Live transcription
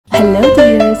Hello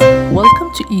dears,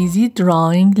 welcome to Easy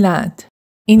Drawing Land.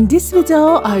 In this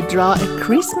video, I draw a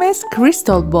Christmas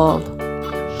crystal ball.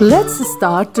 Let's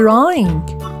start drawing.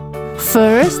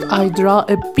 First, I draw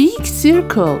a big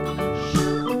circle.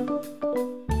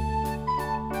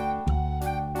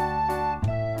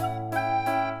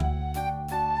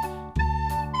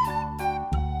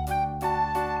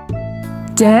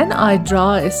 Then I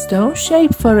draw a stone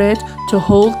shape for it to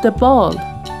hold the ball.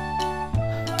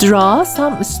 Draw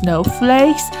some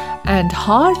snowflakes and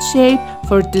heart shape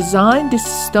for design this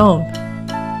stone.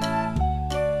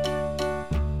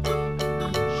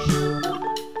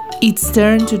 It's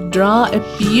turn to draw a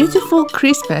beautiful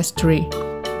Christmas tree.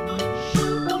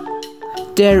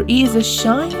 There is a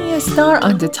shiny star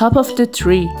on the top of the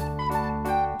tree.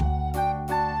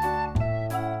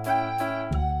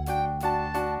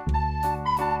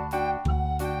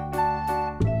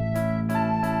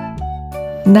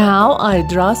 Now I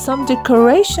draw some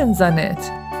decorations on it.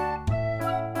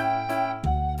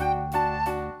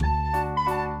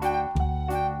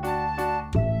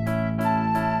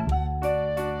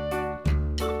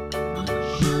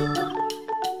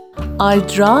 I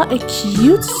draw a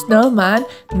cute snowman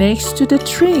next to the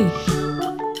tree.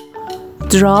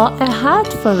 Draw a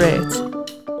hat for it.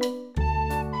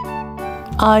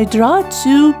 I draw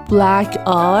two black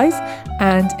eyes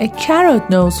and a carrot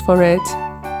nose for it.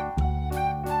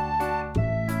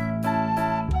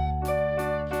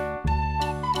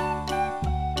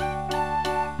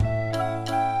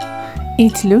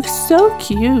 It looks so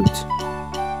cute.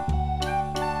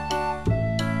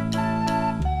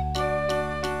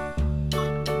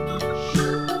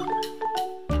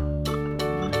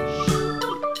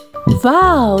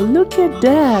 Wow, look at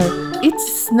there.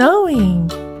 It's snowing.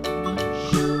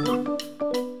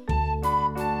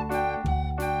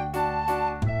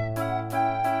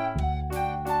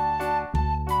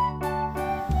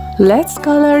 Let's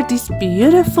color this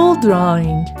beautiful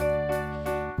drawing.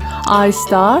 I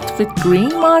start with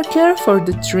green marker for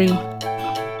the tree.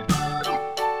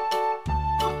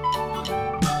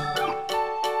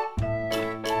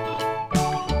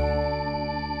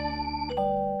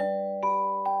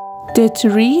 The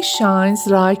tree shines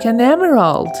like an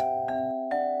emerald.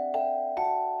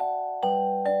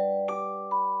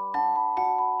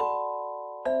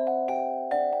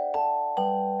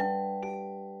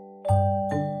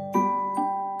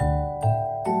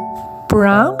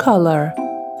 Brown color.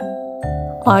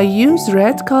 I use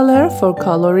red color for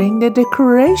coloring the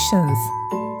decorations.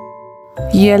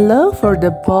 Yellow for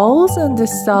the balls and the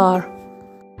star.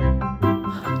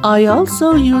 I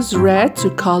also use red to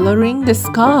coloring the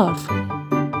scarf.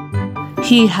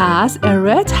 He has a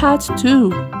red hat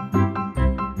too.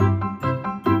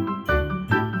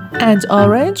 And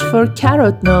orange for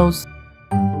carrot nose.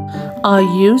 I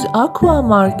use aqua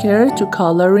marker to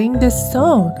coloring the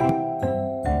stone.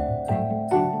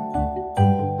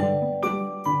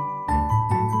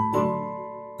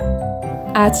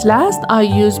 At last, I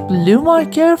use blue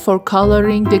marker for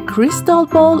coloring the crystal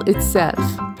ball itself.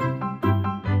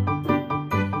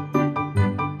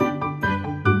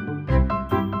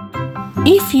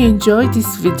 If you enjoyed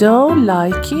this video,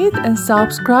 like it and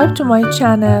subscribe to my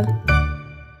channel.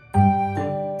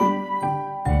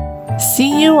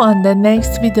 See you on the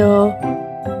next video.